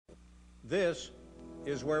This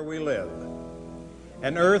is where we live.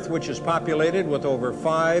 An Earth which is populated with over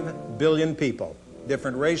 5 billion people,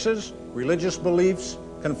 different races, religious beliefs,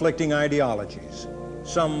 conflicting ideologies,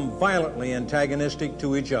 some violently antagonistic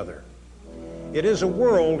to each other. It is a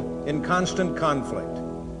world in constant conflict,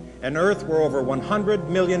 an Earth where over 100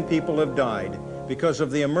 million people have died because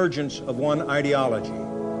of the emergence of one ideology.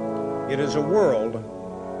 It is a world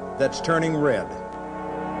that's turning red.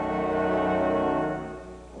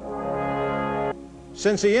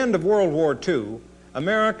 Since the end of World War II,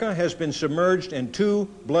 America has been submerged in 2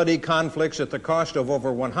 bloody conflicts at the cost of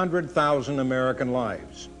over 100,000 American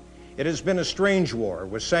lives. It has been a strange war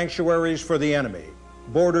with sanctuaries for the enemy,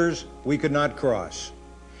 borders we could not cross.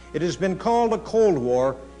 It has been called a Cold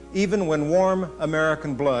War even when warm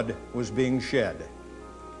American blood was being shed.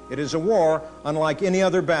 It is a war unlike any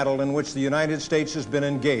other battle in which the United States has been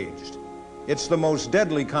engaged. It's the most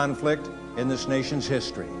deadly conflict in this nation's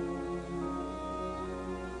history.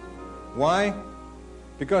 Why?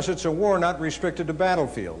 Because it's a war not restricted to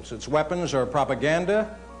battlefields. Its weapons are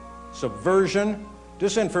propaganda, subversion,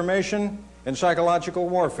 disinformation, and psychological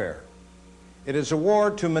warfare. It is a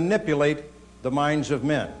war to manipulate the minds of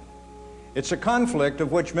men. It's a conflict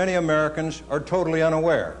of which many Americans are totally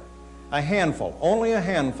unaware. A handful, only a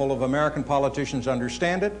handful of American politicians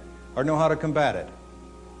understand it or know how to combat it.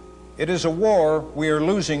 It is a war we are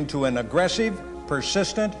losing to an aggressive,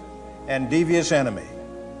 persistent, and devious enemy.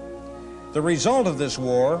 The result of this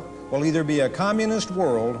war will either be a communist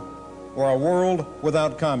world or a world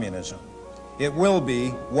without communism. It will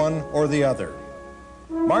be one or the other.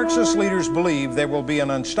 Marxist leaders believe they will be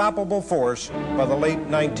an unstoppable force by the late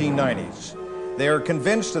 1990s. They are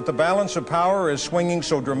convinced that the balance of power is swinging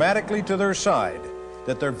so dramatically to their side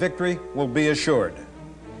that their victory will be assured.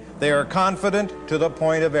 They are confident to the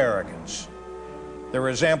point of arrogance. There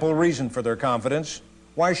is ample reason for their confidence.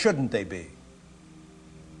 Why shouldn't they be?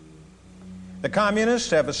 The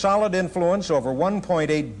communists have a solid influence over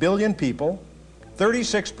 1.8 billion people,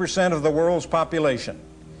 36% of the world's population.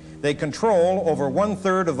 They control over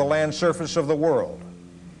 1/3 of the land surface of the world.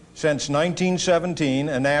 Since 1917,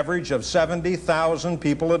 an average of 70,000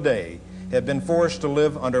 people a day have been forced to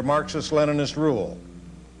live under Marxist-Leninist rule.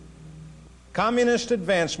 Communist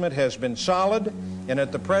advancement has been solid and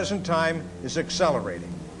at the present time is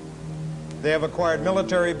accelerating. They have acquired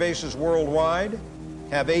military bases worldwide,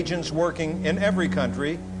 have agents working in every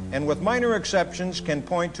country, and with minor exceptions can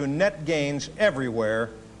point to net gains everywhere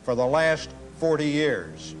for the last 40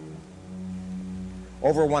 years.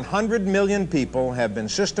 Over 100 million people have been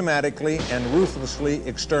systematically and ruthlessly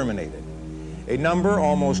exterminated, a number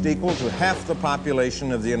almost equal to half the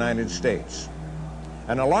population of the United States.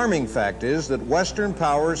 An alarming fact is that Western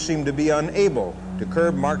powers seem to be unable to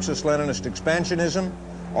curb Marxist-Leninist expansionism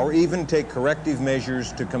or even take corrective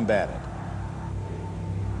measures to combat it.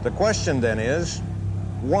 The question then is,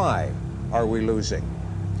 why are we losing?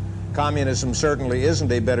 Communism certainly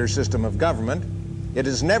isn't a better system of government. It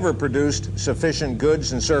has never produced sufficient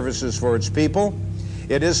goods and services for its people.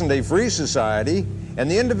 It isn't a free society, and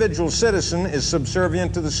the individual citizen is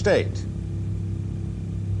subservient to the state.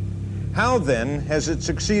 How then has it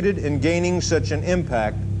succeeded in gaining such an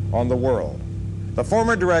impact on the world? The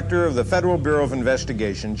former director of the Federal Bureau of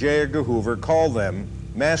Investigation, J. Edgar Hoover, called them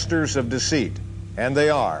masters of deceit. And they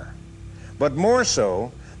are. But more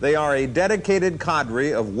so, they are a dedicated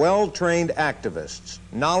cadre of well-trained activists,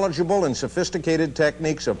 knowledgeable in sophisticated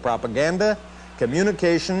techniques of propaganda,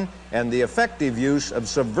 communication, and the effective use of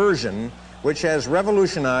subversion, which has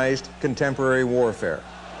revolutionized contemporary warfare.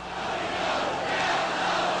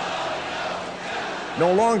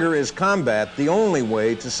 No longer is combat the only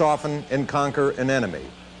way to soften and conquer an enemy.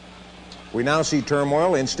 We now see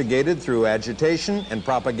turmoil instigated through agitation and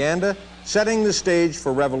propaganda, setting the stage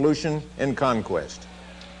for revolution and conquest.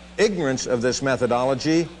 Ignorance of this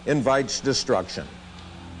methodology invites destruction.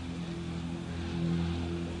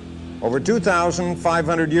 Over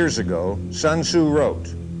 2,500 years ago, Sun Tzu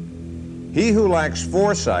wrote, "He who lacks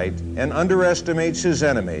foresight and underestimates his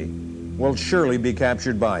enemy will surely be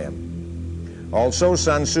captured by him." Also,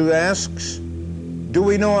 Sun Tzu asks, do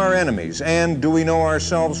we know our enemies, and do we know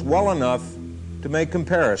ourselves well enough to make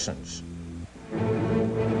comparisons?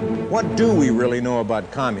 What do we really know about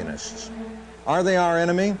communists? Are they our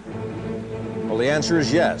enemy? Well, the answer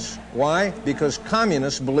is yes. Why? Because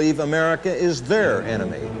communists believe America is their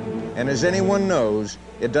enemy. And as anyone knows,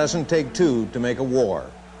 it doesn't take two to make a war.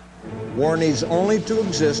 War needs only to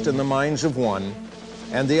exist in the minds of one,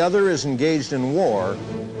 and the other is engaged in war,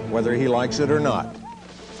 whether he likes it or not.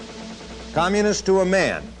 Communists to a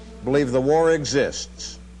man believe the war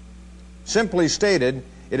exists. Simply stated,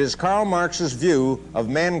 It is Karl Marx's view of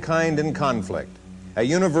mankind in conflict, a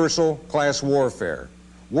universal class warfare,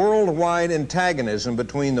 worldwide antagonism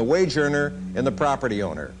between the wage earner and the property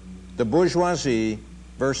owner, the bourgeoisie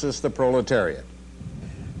versus the proletariat.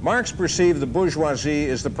 Marx perceived the bourgeoisie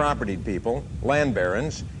as the propertied people, land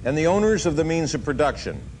barons, and the owners of the means of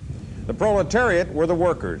production. The proletariat were the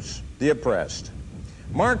workers, the oppressed.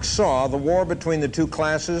 Marx saw the war between the two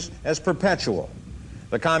classes as perpetual.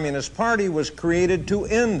 The Communist Party was created to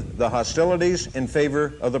end the hostilities in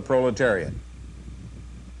favor of the proletariat.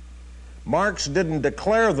 Marx didn't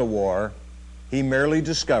declare the war, he merely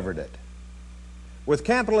discovered it. With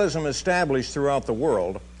capitalism established throughout the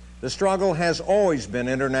world, the struggle has always been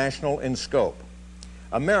international in scope.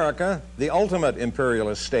 America, the ultimate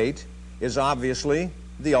imperialist state, is obviously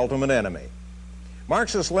the ultimate enemy.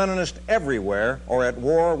 Marxist-Leninists everywhere are at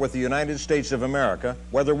war with the United States of America,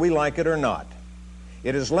 whether we like it or not.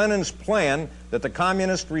 It is Lenin's plan that the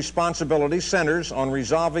communist responsibility centers on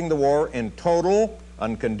resolving the war in total,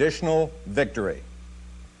 unconditional victory.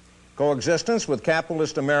 Coexistence with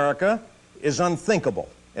capitalist America is unthinkable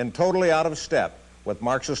and totally out of step with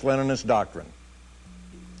Marxist-Leninist doctrine.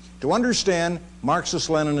 To understand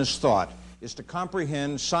Marxist-Leninist thought is to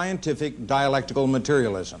comprehend scientific dialectical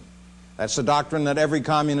materialism. That's the doctrine that every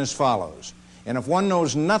communist follows. And if one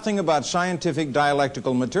knows nothing about scientific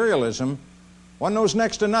dialectical materialism, one knows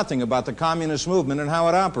next to nothing about the communist movement and how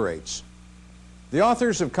it operates. The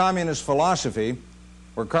authors of communist philosophy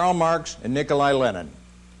were Karl Marx and Nikolai Lenin.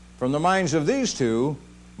 From the minds of these two,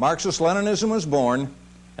 Marxist-Leninism was born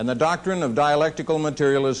and the doctrine of dialectical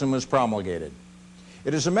materialism was promulgated.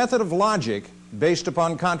 It is a method of logic based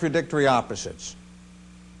upon contradictory opposites.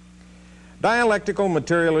 Dialectical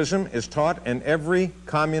materialism is taught in every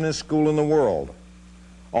communist school in the world.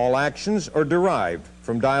 All actions are derived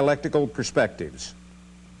from dialectical perspectives.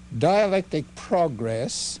 Dialectic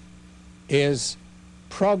progress is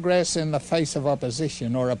progress in the face of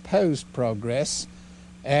opposition or opposed progress,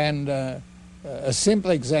 and a simple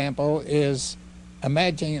example is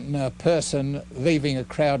imagine a person leaving a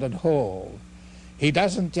crowded hall. He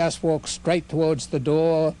doesn't just walk straight towards the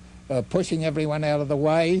door, pushing everyone out of the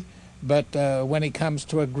way, but when he comes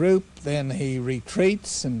to a group, then he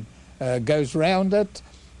retreats and goes round it,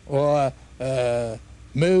 or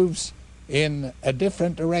moves in a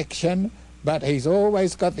different direction, but he's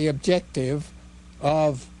always got the objective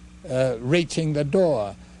of reaching the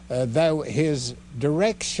door, though his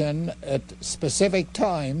direction at specific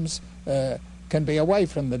times can be away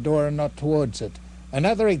from the door and not towards it.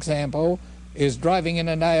 Another example is driving in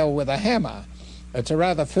a nail with a hammer. It's a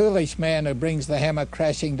rather foolish man who brings the hammer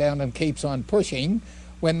crashing down and keeps on pushing.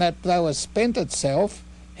 When that blow has spent itself,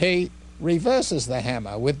 he reverses the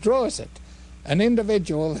hammer, withdraws it. An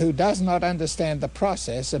individual who does not understand the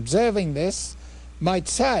process, observing this, might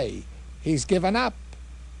say he's given up,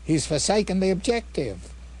 he's forsaken the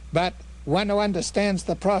objective. But one who understands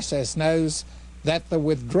the process knows that the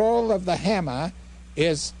withdrawal of the hammer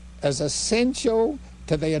is as essential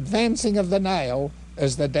to the advancing of the nail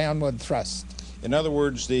as the downward thrust. In other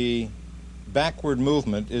words, the backward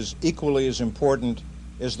movement is equally as important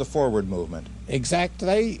as the forward movement.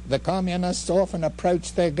 Exactly. The communists often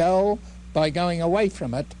approach their goal by going away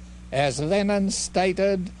from it, as Lenin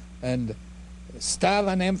stated and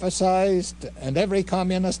Stalin emphasized, and every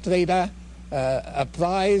communist leader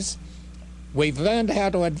applies. We've learned how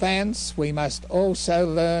to advance, we must also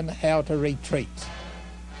learn how to retreat.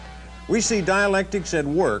 We see dialectics at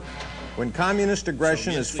work when communist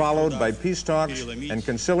aggression is followed by peace talks and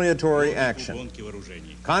conciliatory action,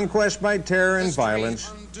 conquest by terror and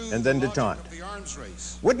violence, and then detente.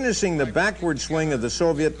 Witnessing the backward swing of the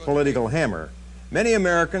Soviet political hammer, many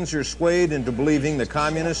Americans are swayed into believing the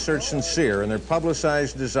communists are sincere in their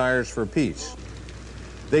publicized desires for peace.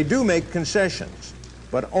 They do make concessions,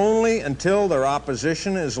 but only until their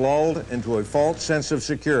opposition is lulled into a false sense of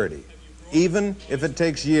security, even if it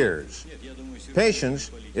takes years.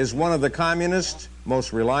 Patience is one of the communists'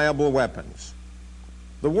 most reliable weapons.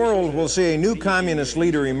 The world will see a new communist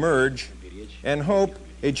leader emerge and hope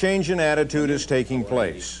a change in attitude is taking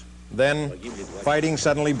place. Then, fighting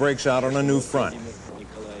suddenly breaks out on a new front.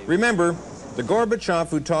 Remember, the Gorbachev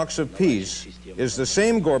who talks of peace is the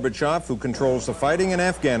same Gorbachev who controls the fighting in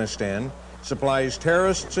Afghanistan, supplies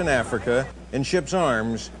terrorists in Africa, and ships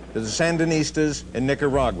arms to the Sandinistas in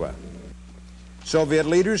Nicaragua. Soviet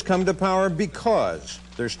leaders come to power because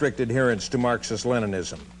their strict adherence to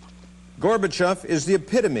Marxist-Leninism. Gorbachev is the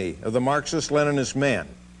epitome of the Marxist-Leninist man.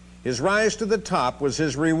 His rise to the top was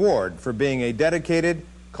his reward for being a dedicated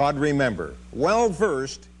cadre member,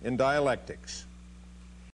 well-versed in dialectics.